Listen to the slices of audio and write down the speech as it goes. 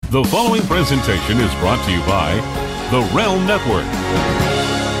The following presentation is brought to you by the Realm Network.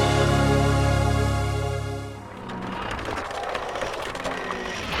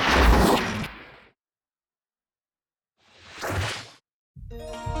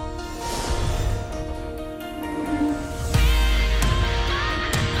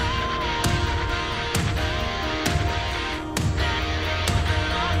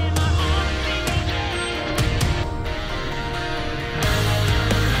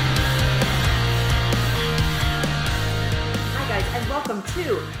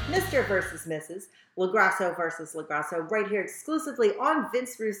 Mr. versus Mrs. LaGrasso versus LaGrasso, right here exclusively on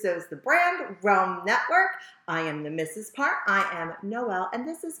Vince Russo's The Brand Realm Network. I am the Mrs. part. I am Noelle, and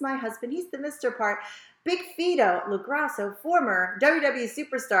this is my husband. He's the Mr. part. Big Vito LaGrasso, former WWE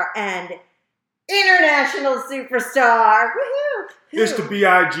superstar and international superstar. Woohoo! It's the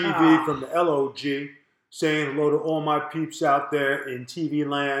BIGV from the LOG, saying hello to all my peeps out there in TV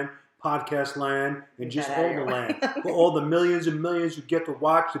land, podcast land, and just all the land. For all the millions and millions who get to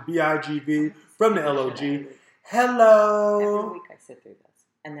watch the BIGV from the LOG. Hello. Every week I sit through this,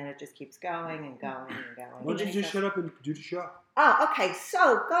 and then it just keeps going and going and going. Why don't you just shut up and do the show? Oh, okay.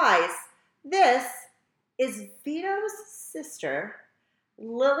 So, guys, this is Vito's sister,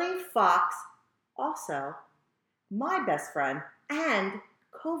 Lily Fox, also my best friend, and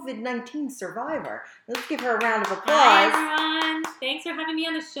COVID-19 survivor. Let's give her a round of applause. Hi, everyone. Thanks for having me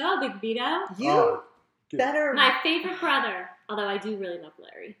on the show, Big Vito. You better... My favorite brother, although I do really love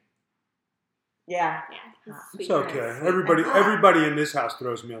Larry. Yeah. It's okay. Everybody in this house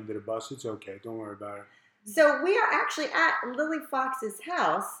throws me under the bus. It's okay. Don't worry about it. So we are actually at Lily Fox's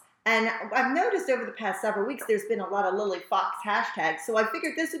house, and I've noticed over the past several weeks there's been a lot of Lily Fox hashtags, so I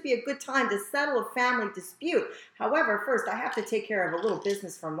figured this would be a good time to settle a family dispute. However, first I have to take care of a little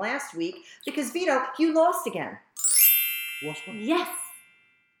business from last week, because Vito, you lost again. Lost one? Yes.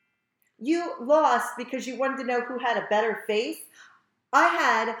 You lost because you wanted to know who had a better face. I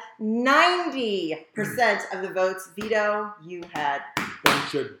had 90% of the votes. Vito, you had...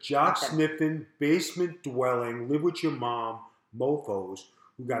 Bunch of jock-sniffing, basement-dwelling, live-with-your-mom mofos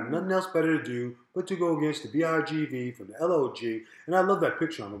who got nothing else better to do but to go against the BIGV from the LOG. And I love that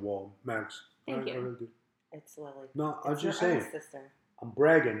picture on the wall, Max. Thank you. I really do. It's Lily. No, I was it's just saying. Sister. I'm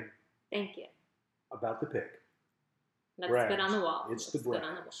bragging Thank you. about the pick. That's good on the wall. It's the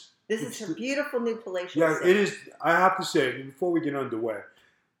brags. This is her beautiful new palatial Yeah, set. it is. I have to say, before we get underway,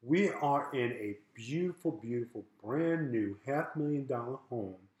 we are in a beautiful, beautiful, brand new $500,000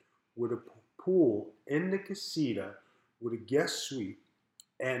 home with a pool in the casita with a guest suite.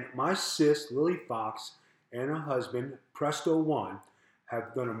 And my sis, Lily Fox, and her husband, Presto One,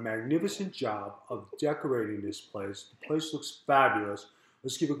 have done a magnificent job of decorating this place. The place looks fabulous.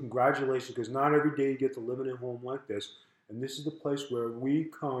 Let's give a congratulations, because not every day you get to live in a home like this. And this is the place where we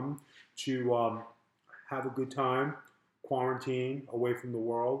come to have a good time, quarantine, away from the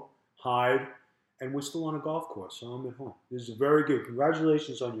world, hide, and we're still on a golf course, so I'm at home. This is very good.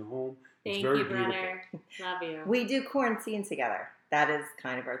 Congratulations on your home. It's Thank very you, beautiful. brother. Love you. We do quarantine together. That is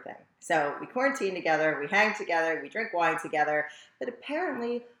kind of our thing. So we quarantine together, we hang together, we drink wine together, but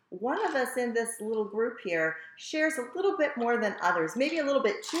apparently one of us in this little group here shares a little bit more than others, maybe a little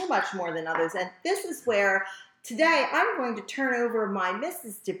bit too much more than others, and this is where today I'm going to turn over my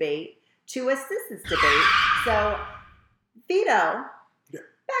Mrs. debate to a Sis's debate. So, Vito,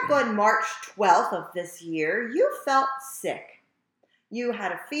 back on March 12th of this year, you felt sick. You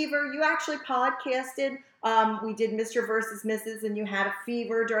had a fever. You actually podcasted. We did Mr. versus Mrs. and you had a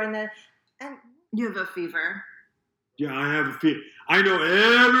fever during the... And you have a fever. Yeah, I have a fever. I know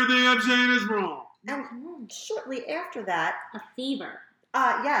everything I'm saying is wrong. And shortly after that... A fever.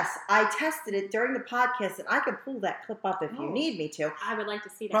 Yes, I tested it during the podcast, and I can pull that clip up if you need me to. I would like to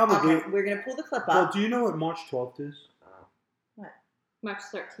see that. Probably. Okay, we're going to pull the clip Well, up. do you know what March 12th is? What? March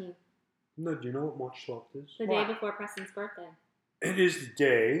 13th. No, do you know what March 12th is? The day before Preston's birthday. It is the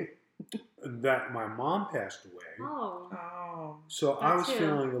day that my mom passed away. Oh. So I was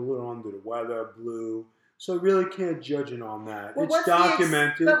feeling a little under the weather, blue. So I really can't judge it on that. Well, it's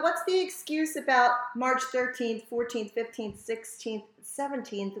documented. But what's the excuse about March 13th, 14th, 15th, 16th,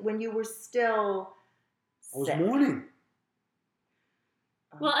 17th when you were still sick? I was mourning.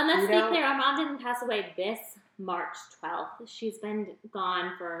 Well, and let's be clear, our mom didn't pass away this March 12th. She's been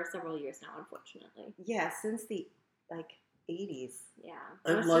gone for several years now, unfortunately. Yeah, since the, 80s. Yeah.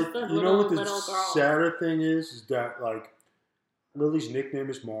 And, just a you know what the little girl. sadder thing is that, Lily's nickname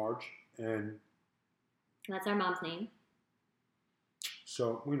is Marge, and... That's our mom's name.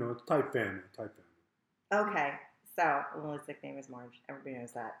 So, it's tight family. Okay, so Lily's nickname is Marge. Everybody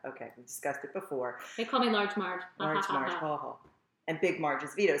knows that. Okay, we discussed it before. They call me Large Marge. Marge, ho, ho. And Big Marge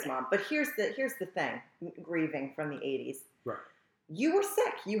is Vito's mom. But here's the thing, grieving from the 80s. Right. You were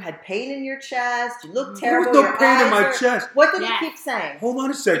sick. You had pain in your chest. You looked There was terrible. no Your pain in eyes my are- chest. What did Yes. he keep saying? Hold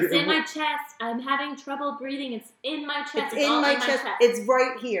on a second. It's in my chest. I'm having trouble breathing. It's in my chest. It's in my chest. It's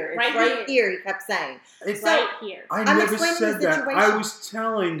right here. It's right here. He kept saying. It's- So- right here. I I'm never explaining said the that. situation. I was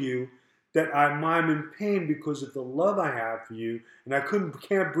telling you that I'm in pain because of the love I have for you, and I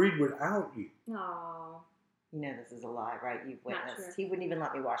can't breathe without you. Oh. You know this is a lie, right? You've Not witnessed. sure. He wouldn't even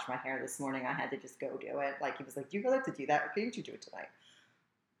let me wash my hair this morning. I had to just go do it. Like, he was like, do you really have to do that? Or couldn't you do it tonight?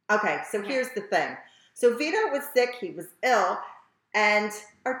 Okay, so here's the thing. So Vito was sick. He was ill. And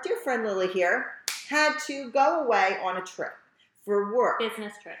our dear friend Lily here had to go away on a trip for work.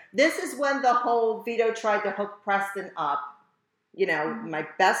 Business trip. This is when the whole Vito tried to hook Preston up. You know, my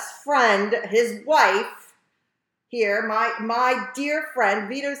best friend, his wife here, my dear friend,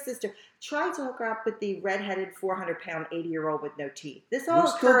 Vito's sister, tried to hook her up with the redheaded 400-pound 80-year-old with no teeth. This all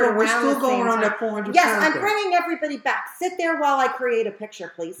occurred We're around still the going same on time. that 400 Yes, pound I'm thing. bringing everybody back. Sit there while I create a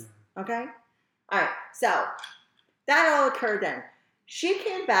picture, please. Okay? All right. So that all occurred then. She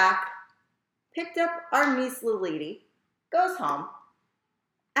came back, picked up our niece, little lady, goes home,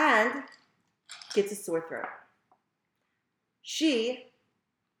 and gets a sore throat. She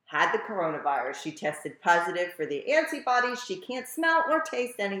had the coronavirus. She tested positive for the antibodies. She can't smell or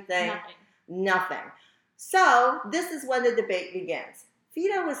taste anything. Nothing. So this is when the debate begins.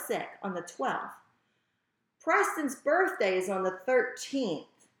 Vito was sick on the 12th. Preston's birthday is on the 13th.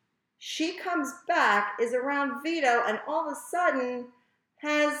 She comes back, is around Vito, and all of a sudden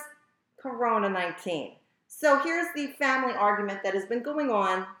has Corona-19. So here's the family argument that has been going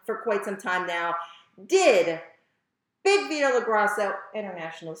on for quite some time now. Did Big Vito LaGrasso,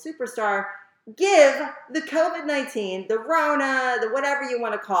 international superstar, give the COVID-19, the Rona, the whatever you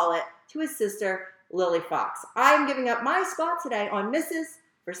want to call it, to his sister, Lily Fox? I'm giving up my spot today on Mrs.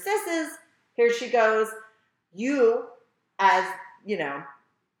 for Sisses. Here she goes. You, as, you know,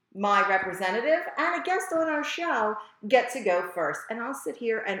 my representative and a guest on our show, get to go first. And I'll sit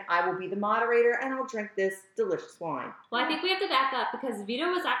here and I will be the moderator and I'll drink this delicious wine. Well, I think we have to back up because Vito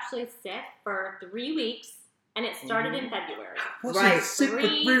was actually sick for 3 weeks, and it started in February. I wasn't Right. sick for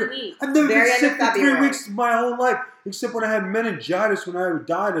 3 3 weeks. I've never Very been end sick of for 3 February. weeks my whole life, except when I had meningitis when I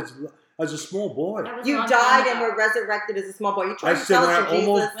died as a small boy. That was a You long time died ago. and were resurrected as a small boy. You I tried to said tell when us I you're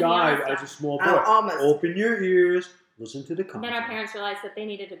almost Jesus. When he died was as a small boy. Oh, almost. Open your ears, listen to the And content. then our parents realized that they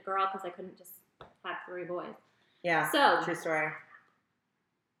needed a girl because they couldn't just have 3 boys. Yeah, So true story.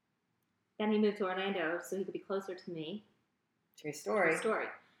 then he moved to Orlando so he could be closer to me. True True story. story.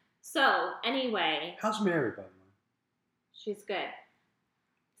 So anyway, How's Mary, by the way? she's good.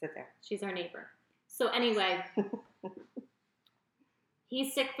 Sit there. She's our neighbor. So anyway,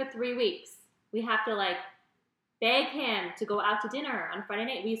 he's sick for 3 weeks. We have to beg him to go out to dinner on Friday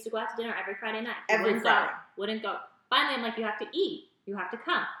night. We used to go out to dinner every Friday night. He Every wouldn't Friday. Go. Wouldn't go. Finally, I'm like, you have to eat. You have to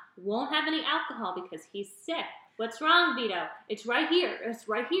come. Won't have any alcohol because he's sick. What's wrong, Vito? It's right here. It's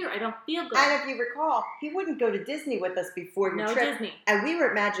right here. I don't feel good. And if you recall, he wouldn't go to Disney with us before your No trip. Disney. And we were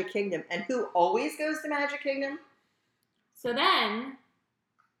at Magic Kingdom. And who always goes to Magic Kingdom? So then,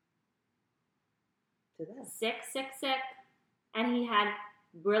 To them. sick, and he had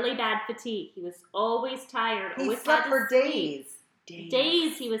really bad fatigue. He was always tired. He Always slept had to for sleep. days.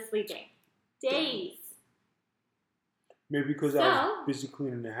 Days he was sleeping. Days. Maybe because I So- was busy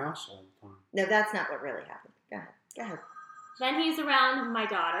cleaning the house all the time. No, that's not what really happened. Go ahead. Go ahead. Then he's around my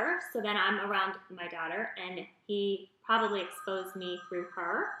daughter, so then I'm around my daughter, and he probably exposed me through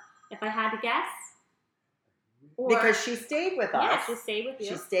her, if I had to guess. Or, Because she stayed with us. yeah, she stayed with you.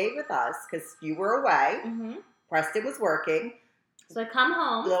 She stayed with us because you were away. hmm Preston was working. So I come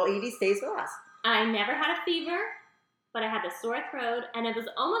home. Little Edie stays with us. I never had a fever, but I had the sore throat, and it was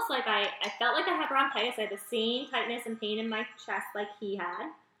almost like I felt like I had bronchitis. I had the same tightness and pain in my chest like he had.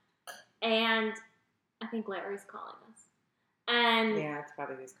 And I think Larry's calling us. And Yeah, it's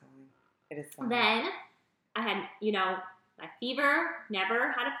probably who's calling. It is fine. then I had, my fever,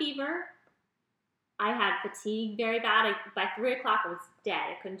 never had a fever. I had fatigue very bad. By 3 o'clock, I was dead.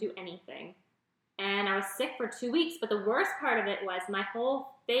 I couldn't do anything. And I was sick for 2 weeks, but the worst part of it was my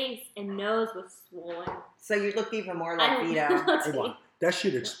whole face and nose was swollen. So you looked even more I like don't Vito. know what to Hold on. That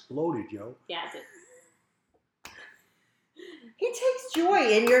shit exploded, yo. Yeah, it did. He takes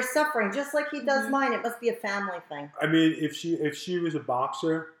joy in your suffering, just like he does Mhm. mine. It must be a family thing. I mean, if she was a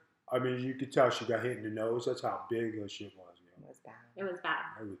boxer, I mean, you could tell she got hit in the nose. That's how big her shit was, It yo. was bad. It was bad.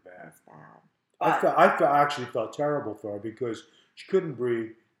 It was It bad. was bad. I actually felt terrible for her because she couldn't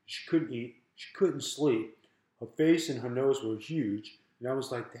breathe, she couldn't eat, she couldn't sleep. Her face and her nose were huge, and I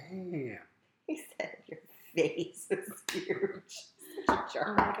was like, damn. He said your face was huge. Sure.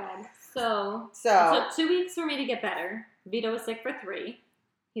 Oh my god. So it So, took 2 weeks for me to get better. Vito was sick for 3.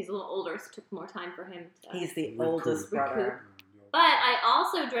 He's a little older, so it took more time for him to. he's the Recoup. oldest brother. But I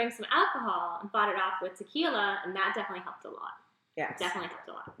also drank some alcohol and fought it off with tequila, and that definitely helped a lot. Yes, Definitely helped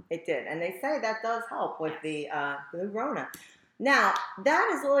a lot. it did. And they say that does help with the Rona. Now, that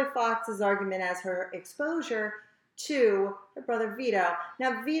is Lily Fox's argument as her exposure to her brother Vito.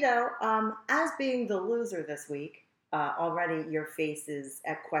 Now, Vito, as being the loser this week, already your face is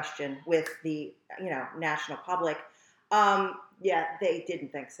at question with the national public. Yeah, they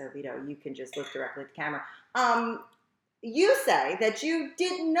didn't think so, Vito. You can just look directly at the camera. You say that you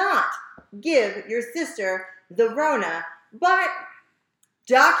did not give your sister the Rona, but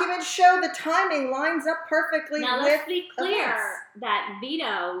documents show the timing lines up perfectly Now, with let's be clear events. that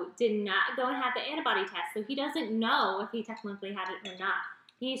Vito did not go and have the antibody test, so he doesn't know if he technically had it or not.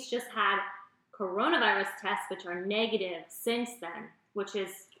 He's just had coronavirus tests, which are negative since then, which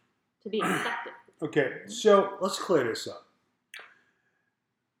is to be expected. Okay, so let's clear this up.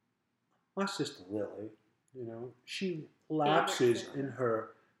 My sister Lily, she lapses in her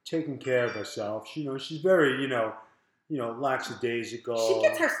taking care of herself. She's very, lackadaisical. She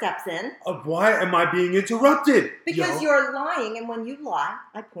gets her steps in Why am I being interrupted? because you're lying, and when you lie,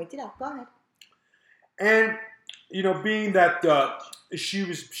 I point it out. Go ahead. And being that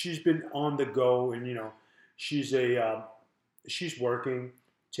she's been on the go, and she's she's working,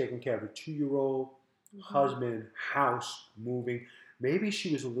 taking care of a 2-year-old, husband, house, moving. Maybe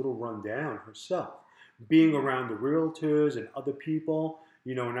she was a little run down herself, being around the realtors and other people,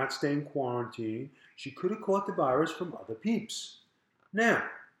 not staying quarantined. She could have caught the virus from other peeps. Now,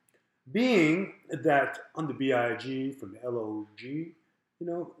 being that on the BIG from the LOG,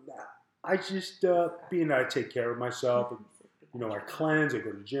 I just, being that I take care of myself, I cleanse, I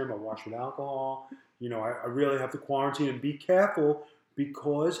go to the gym, I wash with alcohol, I really have to quarantine and be careful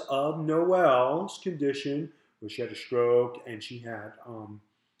because of Noelle's condition, where she had a stroke and she had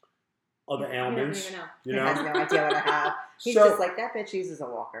other ailments. He has no idea what I have. He's So- just like, that bitch uses a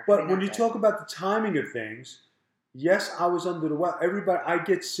walker. But when you talk about the timing of things, yes, I was under the weather. I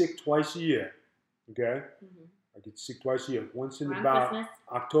get sick twice a year. Okay? I get sick twice a year. Once in Around about Christmas.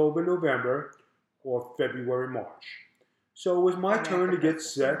 October, November, or February, March. So it was my Right turn to after get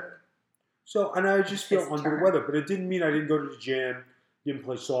Christmas. sick. So, and I just feel His under turn. the weather. But it didn't mean I didn't go to the gym, didn't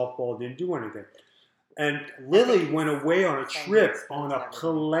play softball, didn't do anything. And Lily went away on a saying trip he on a exposed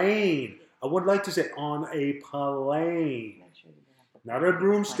plane. I would like to say on a plane. Not a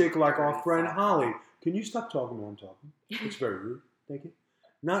broomstick like our friend Holly. Can you stop talking while I'm talking? It's very rude. Thank you.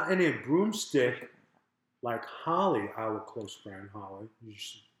 Not any broomstick like Holly, our close friend Holly.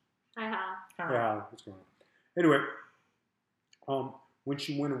 I have. Yeah, what's going on? Anyway, when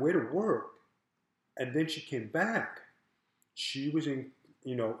she went away to work, and then she came back, she was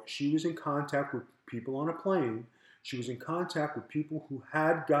in contact with people on a plane. She was in contact with people who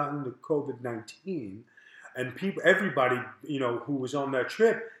had gotten the COVID-19, and everybody, who was on that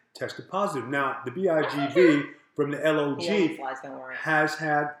trip tested positive. Now, the BIGV from the LOG He flies, don't worry. has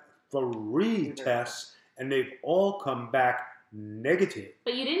had 3 tests, and they've all come back negative.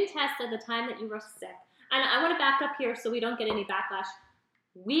 But you didn't test at the time that you were sick. And I want to back up here so we don't get any backlash.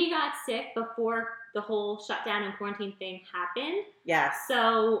 We got sick before the whole shutdown and quarantine thing happened. Yes.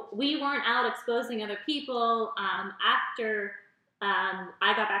 So we weren't out exposing other people. After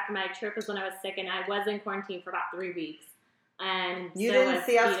I got back from my trip was when I was sick, and I was in quarantine for about 3 weeks. And You so didn't was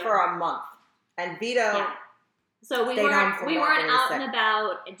see us Vito. for a month. And Vito, Yeah. So we Stayed home weren't from we work weren't when he was out sick. and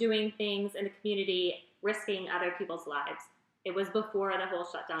about doing things in the community, risking other people's lives. It was before the whole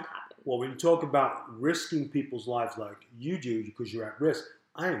shutdown happened. Well, when you talk about risking people's lives like you do because you're at risk,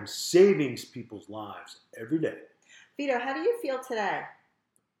 I am saving people's lives every day. Vito, how do you feel today?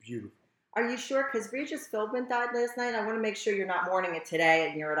 Beautiful. Are you sure? Because Regis Philbin died last night. I want to make sure you're not mourning it today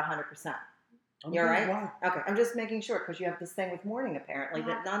and you're at 100%. I'm You're doing right? well. Okay, I'm just making sure because you have this thing with mourning apparently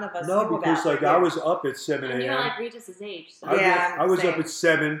that none of us No, knew because about. I was up at 7 And you're a.m. like Regis's age. So. I was same. up at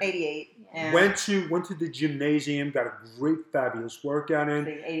 7. 88. And Went to the gymnasium, got a great, fabulous workout in.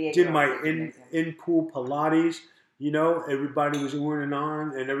 the 88 Did my year-old in pool Pilates. Everybody was going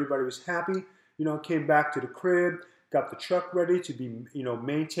on, and everybody was happy. Came back to the crib, got the truck ready to be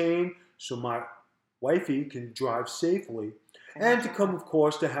maintained, so my wifey can drive safely, and to come, of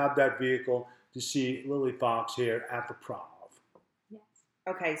course, to have that vehicle to see Lily Fox here at the Prov. Yes.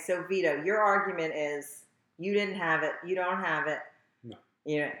 Okay, so Vito, your argument is you didn't have it, you don't have it. No.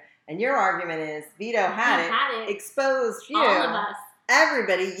 And your argument is Vito He had it, exposed you. All of us.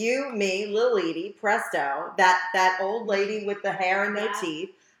 Everybody, you, me, Lil Edie, Presto, that old lady with the hair and no Yeah. teeth.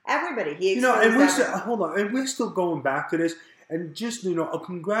 Everybody, he And exposed we're still, everyone. hold on, and we're still going back to this, And just,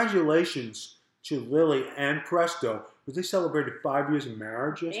 congratulations to Lily and Presto, because they celebrated 5 years of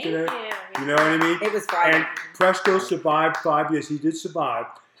marriage yesterday. Thank you. You know what I mean? It was Friday. And Presto survived 5 years. He did survive.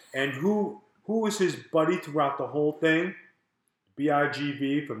 And who was his buddy throughout the whole thing?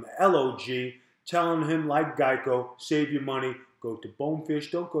 BIGV from the LOG, telling him, like Geico, save your money, go to Bonefish,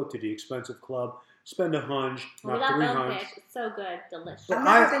 don't go to the expensive club, spend $100, We not love 300. Bonefish. It's so good. Delicious. But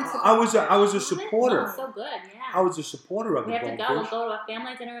I've never been to I was a Haven't? supporter. Oh, so good, yeah. I was a supporter of We the have to Bonefish. go. We'll go to a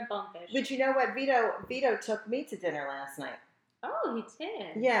family dinner at Bonefish. But you know what? Vito took me to dinner last night. Oh, he did.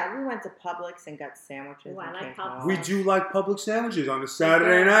 Yeah, we went to Publix and got sandwiches. Ooh, I and like came Publix. home. We do like public sandwiches on a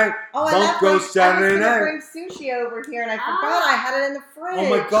Saturday night. Oh, I Bunk left goes my, Saturday I was night. going to bring sushi over here, and I forgot I had it in the fridge. Oh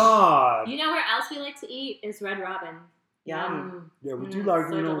my God. You know where else we like to eat is Red Robin. Yum. Yeah, we do like,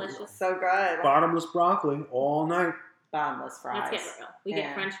 so delicious. So good. bottomless broccoli all night. Bottomless fries. Let's get real. We Yeah,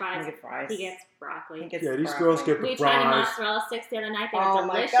 get French fries. we get fries. He gets broccoli. He gets Yeah, these broccoli. girls get the We tried the fries. mozzarella sticks the other night. They were Oh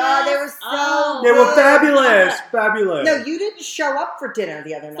my delicious. God, they were so Oh. They were good. fabulous. Fabulous. No, you didn't show up for dinner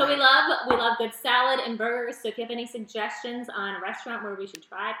the other night. So we love good salad and burgers. So if you have any suggestions on a restaurant where we should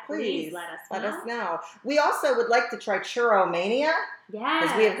try, please let us know. We also would like to try Churro Mania, Yes.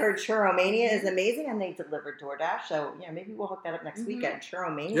 because we have heard Churro Mania is amazing, and they deliver DoorDash. So yeah, maybe we'll hook that up next weekend.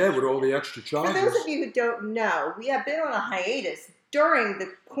 Churro Mania. Yeah, with all the extra For charges. those of you who don't know, we have been on a hiatus during the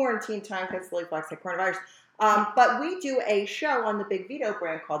quarantine time because Lily Fox had coronavirus. But we do a show on the Big Vito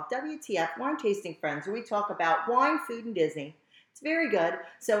brand called WTF Wine Tasting Friends, where we talk about wine, food, and Disney. It's very good.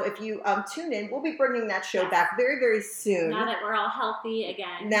 So if you tune in, we'll be bringing that show back very, very soon. Now that we're all healthy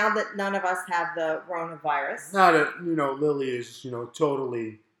again. Now that none of us have the coronavirus. Now that, Lily is,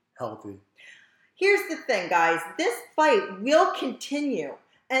 totally healthy. Here's the thing, guys. This fight will continue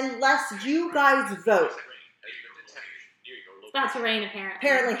unless you guys vote. It's about to rain, apparently.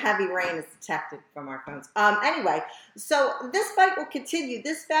 Apparently heavy rain is detected from our phones. Anyway, so this fight will continue.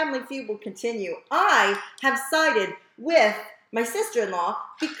 This family feud will continue. I have sided with my sister-in-law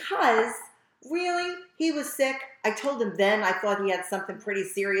because, really, he was sick. I told him then I thought he had something pretty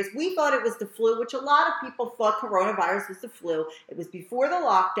serious. We thought it was the flu, which a lot of people thought coronavirus was the flu. It was before the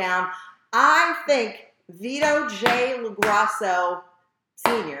lockdown. I think Vito J. LaGrasso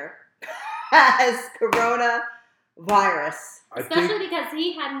Sr. has coronavirus. Especially because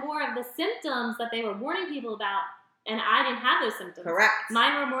he had more of the symptoms that they were warning people about, and I didn't have those symptoms. Correct.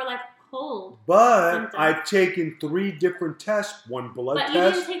 Mine were more like cold. But symptoms. I've taken 3 different tests. One blood But test. you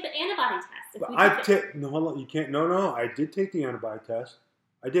didn't take the antibody test. If But we I've took it. taken. No, hold on. You can't. No. I did take the antibody test.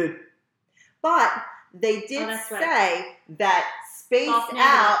 I did. But they did that's say right. that spaced False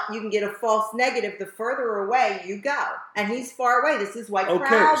out, you can get a false negative the further away you go. And he's far away. This is why Okay,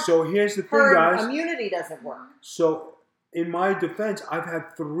 crowd so here's the thing, herd guys. immunity doesn't work. So, in my defense, I've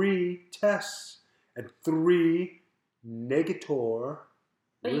had 3 tests and 3 negator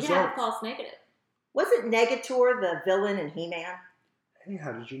But you results. didn't have a false negative. Wasn't Negator the villain in He-Man? Hey,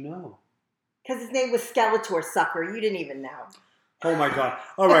 how did you know? Because his name was Skeletor, sucker. You didn't even know. Oh my God!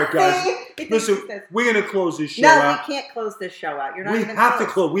 All right, guys. He thinks Listen, he says- we're gonna close this show no, out. we can't close this show out. You're not We even have to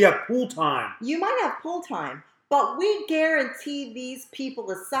close. close. We have pool time. You might have pool time, but we guarantee these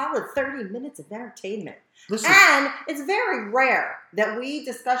people a solid 30 minutes of entertainment. Listen, And it's very rare that we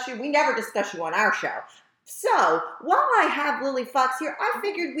discuss you. We never discuss you on our show. So while I have Lily Fox here, I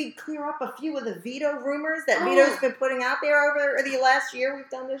figured we'd clear up a few of the Vito rumors that Oh. Vito's been putting out there over the last year we've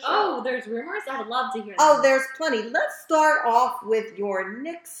done this show. Oh, there's rumors? I would love to hear Oh, them. there's plenty. Let's start off with your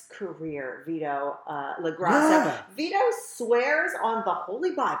Knicks career, Vito LaGrasso. Yeah. Vito swears on the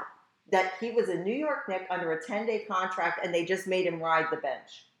Holy Bible that he was a New York Knick under a 10-day contract, and they just made him ride the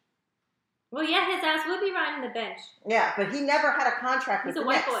bench. Well, yeah, his ass would be riding the bench. Yeah, but he never had a contract He's with a the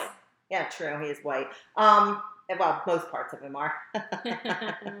white Knicks. boy. Yeah, true. He is white. Well, most parts of him are.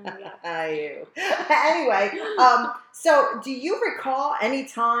 Yeah. Anyway, so do you recall any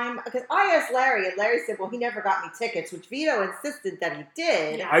time? Because I asked Larry, and Larry said, "Well, he never got me tickets," which Vito insisted that he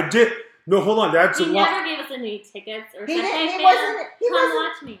did. Yeah. I did. No, hold on. That's He a lot. never gave us any tickets or He said, didn't- hey, he fans, wasn't- he come wasn't-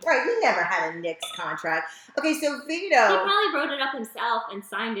 watch me. Right, he never had a Knicks contract. Okay, so He Vito. probably wrote it up himself and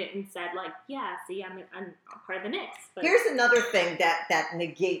signed it and said, like, yeah, see, I'm part of the Knicks. But Here's another thing that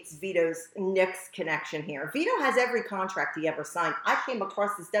negates Vito's Knicks connection here. Vito has every contract he ever signed. I came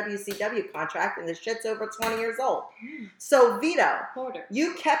across this WCW contract, and this shit's over 20 years old. So Vito, Porter.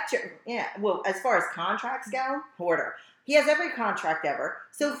 you kept your well, as far as contracts go, Porter. He has every contract ever.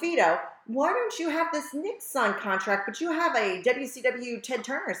 So Vito, why don't you have this Knicks signed contract, but you have a WCW Ted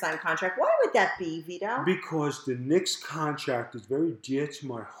Turner signed contract? Why would that be, Vito? Because the Knicks contract is very dear to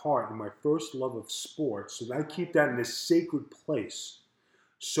my heart and my first love of sports, so I keep that in a sacred place.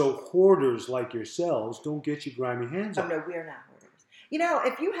 so hoarders like yourselves don't get your grimy hands Oh on. no, we are not hoarders. You know,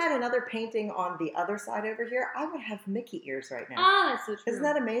 if you had another painting on the other side over here, I would have Mickey ears right now. Oh, that's so true. Isn't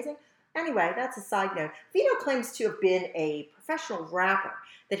that amazing? Anyway, that's a side note. Vito claims to have been a professional rapper,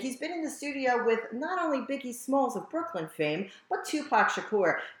 that he's been in the studio with not only Biggie Smalls of Brooklyn fame, but Tupac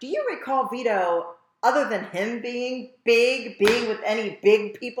Shakur. Do you recall Vito, other than him being big, being with any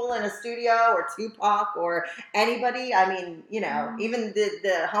big people in a studio, or Tupac, or anybody? I mean, you know, even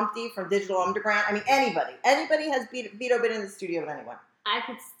the Humpty from Digital Underground. I mean, anybody. Anybody has Vito been in the studio with anyone? I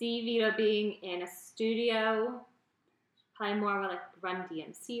could see Vito being in a studio, probably more with like Run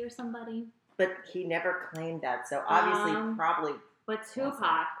DMC or somebody. But he never claimed that, so obviously probably... But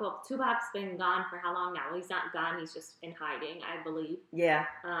Tupac, well, Tupac's been gone for how long now? Well, he's not gone. He's just in hiding, I believe. Yeah.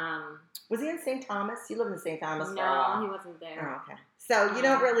 Was he in St. Thomas? You lived in St. Thomas for a No, while. he wasn't there. Oh, okay. So you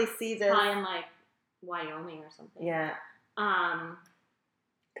don't really see this. Probably in like Wyoming or something. Yeah. Um,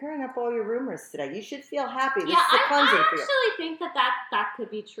 Clearing up all your rumors today. You should feel happy. This yeah, is a cleansing I for you. actually think that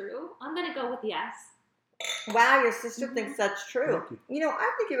could be true. I'm gonna go with yes. Wow, your sister thinks that's true. Thank you. You know,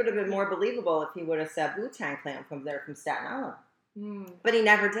 I think it would have been more believable if he would have said Wu-Tang Clan from Staten Island. But he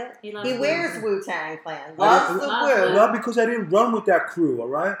never did. He He loves wears Wu-Tang Clan. I Loves didn't- the Loves Wu. Not because I didn't run with that crew, all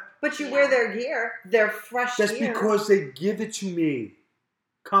right? But you Yeah. wear their gear. Their fresh That's gear. because they give it to me.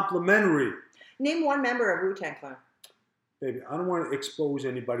 Complimentary. Name one member of Wu-Tang Clan. Baby, I don't want to expose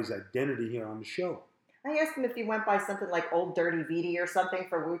anybody's identity here on the show. I asked him if he went by something like Old Dirty Vidi or something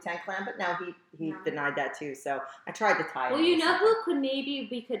for Wu-Tang Clan, but no, he No. denied that too. So I tried to tie it. Well, in you with know something. who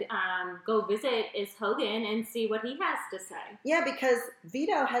we could go visit is Hogan and see what he has to say. Yeah, because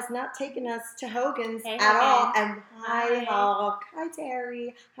Vito has not taken us to Hogan's Hey, at all. Hogan. And hi, Hulk. Hi,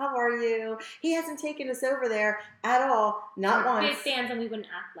 Terry. How are you? He hasn't taken us over there at all. Not We're once. big fans, and we wouldn't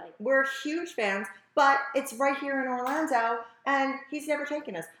act like. We're huge fans, but it's right here in Orlando, and he's never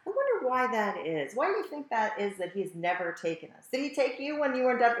taken us. I wonder why that is. Why do you think that is that he's never taken us? Did he take you when you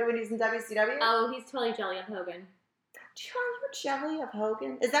were when he was in WCW? Oh, he's totally jelly of Hogan. Are you jelly of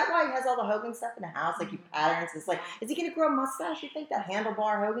Hogan? Is that why he has all the Hogan stuff in the house? Like, he patterns? It's like, is he going to grow a mustache? You think that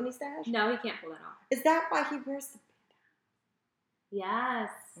handlebar Hogan stash? No, he can't pull that off. Is that why he wears the... Yes.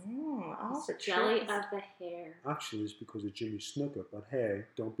 all the Jelly tricks. of the hair. Actually, it's because of Jimmy Snuka, but hey,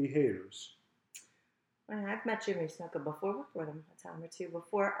 don't be haters. Well, I've met Jimmy Snuka before, worked with him a time or two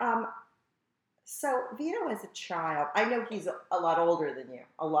before. So Vito as a child, I know he's a lot older than you,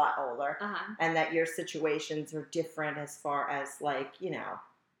 a lot older, Uh-huh. and that your situations are different as far as, like, you know,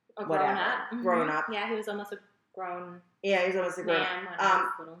 A Whatever. grown up. Mhm. Grown up. Yeah, he was almost a grown yeah, he's almost a grown man when up. I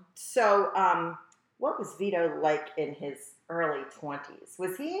was little. So, what was Vito like in his early 20s?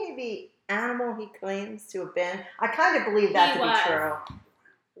 Was he the animal he claims to have been? I kind of believe that He to was. be true.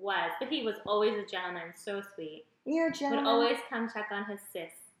 But he was always a gentleman, so sweet. You're a Would gentleman. always come check on his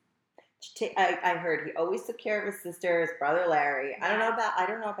sis. I heard he always took care of his sister, his brother Larry. I don't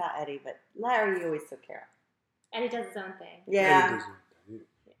know about Eddie, but Larry he always took care of. Eddie does his own thing. Yeah,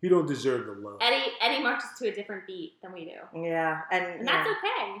 You don't deserve the love. Eddie marches to a different beat than we do. yeah, And that's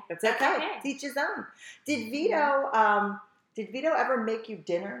okay. It's That's okay. okay. Teach his own. Did Vito ever make you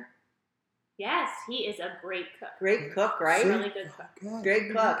dinner? Yes, he is a great cook. Great cook, right? See? Really good cook. Okay. Great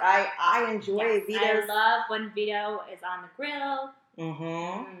cook. I enjoy Yes, Vito's. I love when Vito is on the grill.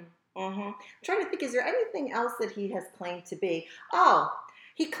 Mm-hmm. Mm. I'm trying to think, is there anything else that he has claimed to be? Oh,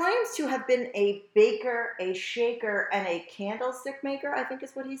 he claims to have been a baker, a shaker, and a candlestick maker, I think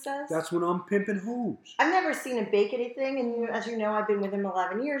is what he says. That's when I'm pimping hoes. I've never seen him bake anything, and as you know, I've been with him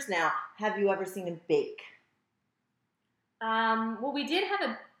 11 years now. Have you ever seen him bake? Well, we did have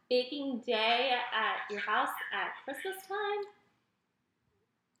a baking day at your house at Christmas time.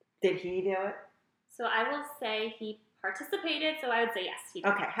 Did he do it? So I will say he participated, so I would say yes, he did.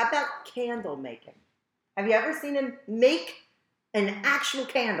 Okay, how about candle making? Have you ever seen him make an actual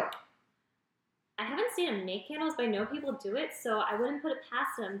candle? I haven't seen him make candles, but I know people do it, so I wouldn't put it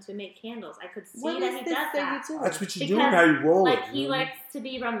past him to make candles. I could see What that is he this does that that. you do? That's what you're Because, doing, how you roll Like, it. he you know? likes to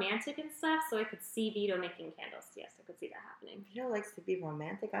be romantic and stuff, so I could see Vito making candles. Yes, I could see that happening. Vito likes to be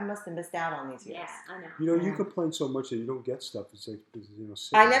romantic. I must have missed out on these years. Yeah, I know. You know, you Yeah. complain so much that you don't get stuff. It's like, you know,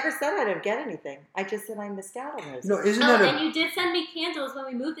 I never said I didn't get anything. I just said I missed out on those. No, isn't Oh, that and a... you did send me candles when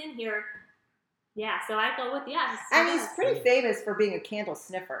we moved in here. Yeah, so I go with yes. And he's yes. pretty famous for being a candle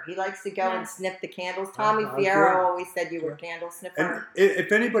sniffer. He likes to go and Yes. sniff the candles. Tommy Uh-huh, Fierro yeah. always said you were a Yeah. candle And sniffer.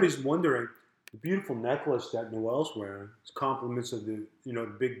 if anybody's wondering, the beautiful necklace that Noel's wearing is compliments of the, you know,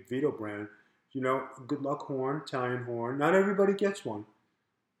 the big Vito brand. You know, good luck horn, Italian horn. Not everybody gets one,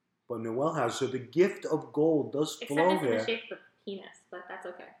 but Noel has. So the gift of gold does Except flow it's in the here. shape of a penis, but that's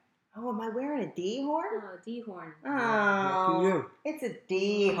okay. Oh, am I wearing a D horn? Oh, D horn. Oh, Lucky you. it's a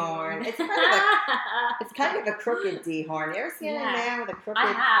D horn. It's kind of a crooked D horn. You ever seen a Yeah. man with a crooked?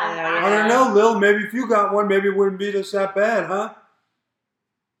 I have. I don't know, Lil. Maybe if you got one, maybe it wouldn't be just that bad, huh?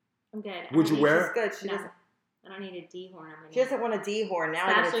 I'm good. Would you wear She's good. She No. doesn't. I don't need a D horn on my She doesn't want a D horn. Now I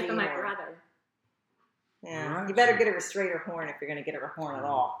got a Especially D for my horn. brother. Yeah, Alright. you better get a straighter horn if you're going to get her a horn at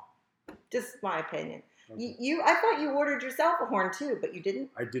all. Just my opinion. Okay. I thought you ordered yourself a horn too, but you didn't.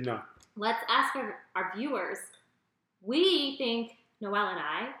 I did not. Let's ask our viewers. We think, Noelle and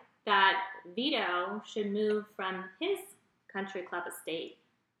I, that Vito should move from his country club estate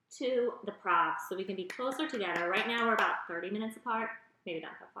to the Prov so we can be closer together. Right now we're about 30 minutes apart. Maybe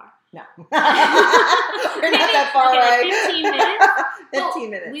not that far. No. We're not that far okay, away. 15 minutes. 15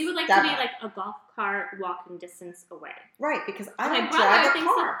 minutes. We would like Definitely. to be like a golf cart walking distance away. Right, because I My don't brother drive a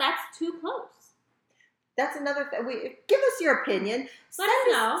thinks car. that's too close. That's another thing. Give us your opinion. Let us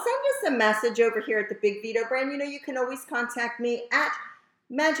know. Send us a message over here at the Big Vito brand. You know, you can always contact me at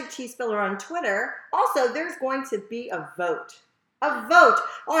Magic Tea Spiller on Twitter. Also, there's going to be a vote on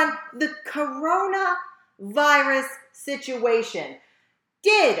the coronavirus situation.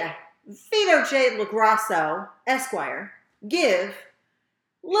 Did Vito J. LaGrasso, Esquire, give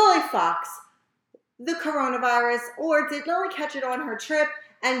Lily Fox the coronavirus, or did Lily catch it on her trip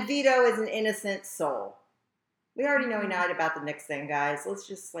and Vito is an innocent soul? We already know tonight about the Knicks thing, guys. Let's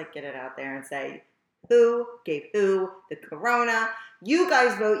just get it out there and say who gave who the corona. You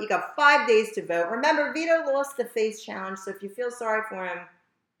guys vote. You got 5 days to vote. Remember, Vito lost the face challenge, so if you feel sorry for him,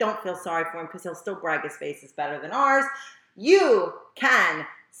 don't feel sorry for him because he'll still brag his face is better than ours. You can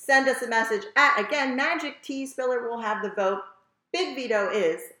send us a message at, again, Magic Tea Spiller will have the vote. Big Vito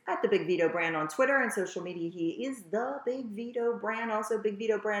is at the Big Vito brand on Twitter and social media. He is the Big Vito brand. Also,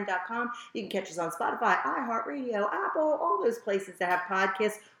 BigVitoBrand.com. You can catch us on Spotify, iHeartRadio, Apple, all those places that have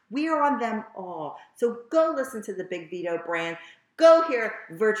podcasts. We are on them all. So go listen to the Big Vito brand. Go hear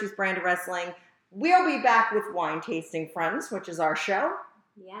Virtue's Brand of Wrestling. We'll be back with Wine Tasting Friends, which is our show.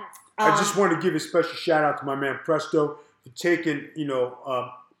 Yes. I just want to give a special shout out to my man Presto for taking,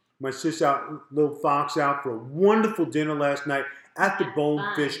 my sis out, Lil Fox out for a wonderful dinner last night at the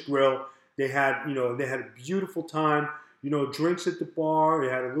Bonefish Grill. They had a beautiful time, drinks at the bar. They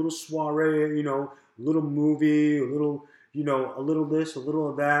had a little soiree, a little movie, a little this, a little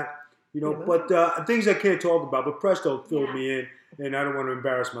of that, but things I can't talk about. But Presto filled me in, and I don't want to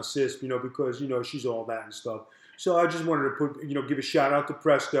embarrass my sis, because, she's all that and stuff. So I just wanted to give a shout out to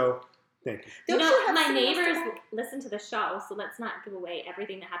Presto. Thank you. My neighbors listen to the show, so let's not give away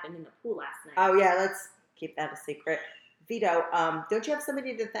everything that happened in the pool last night. Oh, yeah, let's keep that a secret. Vito, don't you have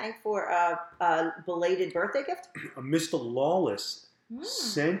somebody to thank for a belated birthday gift? Mr. Lawless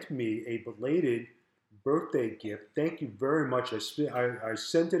sent me a belated birthday gift. Thank you very much. I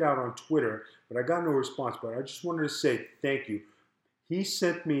sent it out on Twitter, but I got no response. But I just wanted to say thank you. He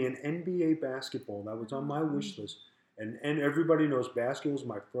sent me an NBA basketball that was on my wish list. And everybody knows basketball is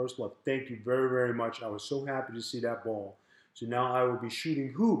my first love. Thank you very, very much. I was so happy to see that ball. So now I will be shooting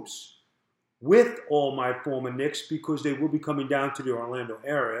hoops with all my former Knicks because they will be coming down to the Orlando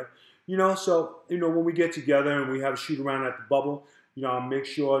area. So, when we get together and we have a shoot around at the bubble, I'll make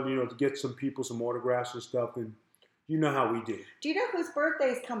sure, to get some people some autographs and stuff. And you know how we do. Do you know whose birthday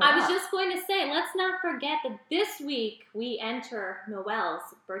is coming up? I was just going to say, let's not forget that this week we enter Noelle's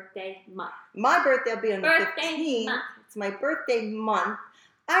birthday month. My birthday will be on the Birthday 15th. month. It's my birthday month.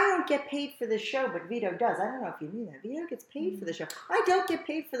 I don't get paid for the show, but Vito does. I don't know if you knew that. Vito gets paid for the show. I don't get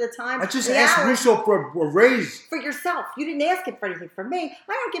paid for the time. I just the asked hours. Russo for a raise. For yourself. You didn't ask it for anything from me.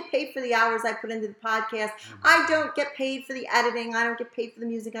 I don't get paid for the hours I put into the podcast. I don't get paid for the editing. I don't get paid for the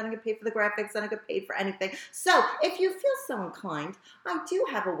music. I don't get paid for the graphics. I don't get paid for anything. So if you feel so inclined, I do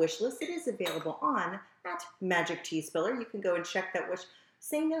have a wish list. It is available on at Magic Tea Spiller. You can go and check that wish.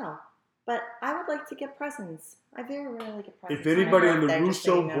 Say no. But I would like to get presents. I very rarely get presents. If anybody on the birthday, just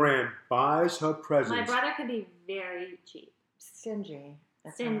Russo so you know. brand buys her presents. My brother can be very cheap. Stingy.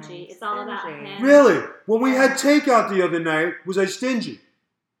 That's Stingy. right. It's all about Stingy. him. Really? When we had takeout the other night, was I stingy?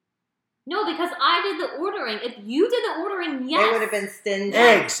 No, because I did the ordering. If you did the ordering, yes. They would have been stingy.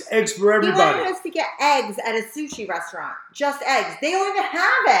 Eggs for He everybody. wanted us to get eggs at a sushi restaurant. Just eggs. They don't even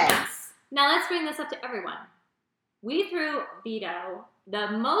have eggs. Now let's bring this up to everyone. We threw Vito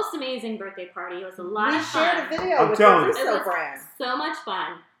the most amazing birthday party. It was a lot of fun. We shared a video I'm with telling the you. Russo It was brand. so much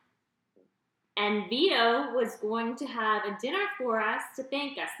fun. And Vito was going to have a dinner for us to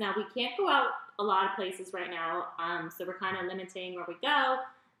thank us. Now, we can't go out a lot of places right now, so we're kind of limiting where we go.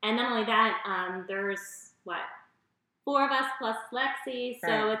 And not only that, there's, 4 of us plus Lexi, so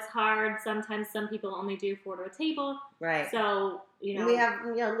Right. it's hard. Sometimes some people only do 4 to a table. Right. So, And we have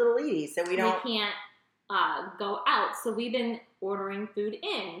little Edie, so we don't. We can't go out. So we've been ordering food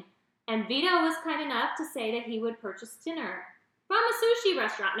in. And Vito was kind enough to say that he would purchase dinner from a sushi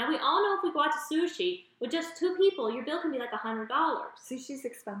restaurant. Now, we all know if we go out to sushi with just 2 people, your bill can be like $100. Sushi's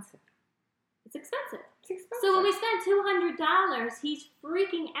expensive. It's expensive. It's expensive. So when we spent $200, he's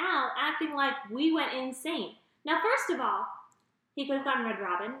freaking out, acting like we went insane. Now, first of all, he could have gotten Red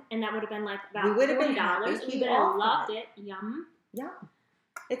Robin, and that would have been like about We would have been $40. happy. We He would have offered loved it. it. Yum. Yeah.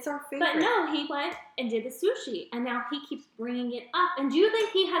 It's our favorite. But no, he went and did the sushi, and now he keeps bringing it up. And do you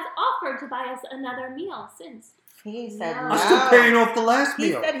think he has offered to buy us another meal since? He said No. no. I'm still paying off the last He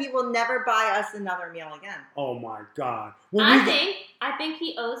meal. said he will never buy us another meal again. Oh my God. Well, I think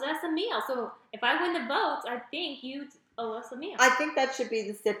he owes us a meal. So if I win the votes, I think you owe us a meal. I think that should be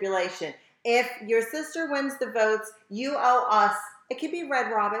the stipulation. If your sister wins the votes, you owe us. It could be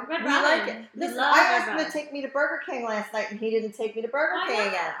Red Robin. Red we Robin. like it. We Listen, love I Red asked him to Robin. take me to Burger King last night, and he didn't take me to Burger Why King not?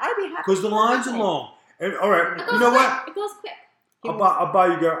 again. I'd be happy. because the lines are long. And, all right, It goes you know quick. what? It goes quick.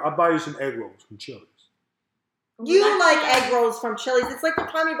 I'll buy you some egg rolls from Chili's. You like egg rolls from Chili's. It's like the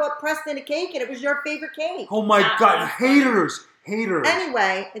time you bought Preston a cake, and it was your favorite cake. Oh my That God, was haters.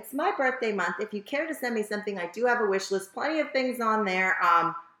 Anyway, it's my birthday month. If you care to send me something, I do have a wish list. Plenty of things on there.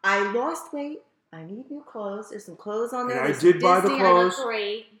 I lost weight. I need new clothes. There's some clothes on there. And I There's some did buy the Disney clothes. items.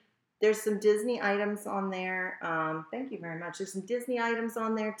 Great. There's some Disney items on there. Thank you very much. There's some Disney items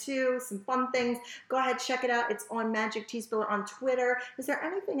on there too. Some fun things. Go ahead, check it out. It's on Magic Tea Spiller on Twitter. Is there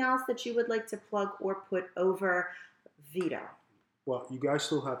anything else that you would like to plug or put over Vito? Well, you guys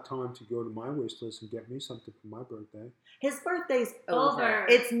still have time to go to my wish list and get me something for my birthday. His birthday's over. Over.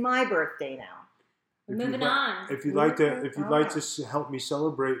 It's my birthday now. If Moving you'd li- on. If you'd like to, Moving help me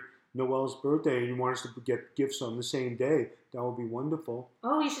celebrate Noelle's birthday and you want us to get gifts on the same day, that would be wonderful.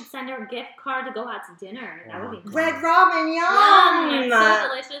 Oh, you should send her a gift card to go out to dinner. That would be nice. Red Robin, Yum, yum! it's so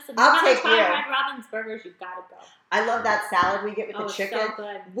delicious. If I'll you haven't take tried you. Red Robin's burgers, you've got to go. I love that salad we get with Oh, the it's chicken. so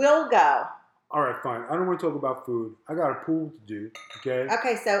good. We'll go. All right, fine. I don't want to talk about food. I got a pool to do, okay?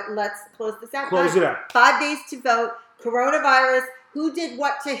 Okay, so let's close this out. Close it out. 5 days to vote. Coronavirus. Who did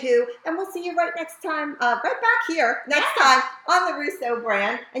what to who? And we'll see you right next time, right back here next time on the Russo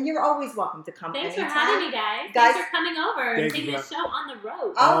brand. And you're always welcome to come Thanks anytime. for having me, guys. Guys- Thanks for coming over and Thank you, taking the guys. show on the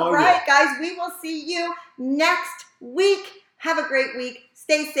road. All Oh, right, guys. We will see you next week. Have a great week.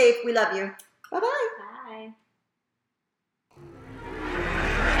 Stay safe. We love you. Bye-bye. Bye.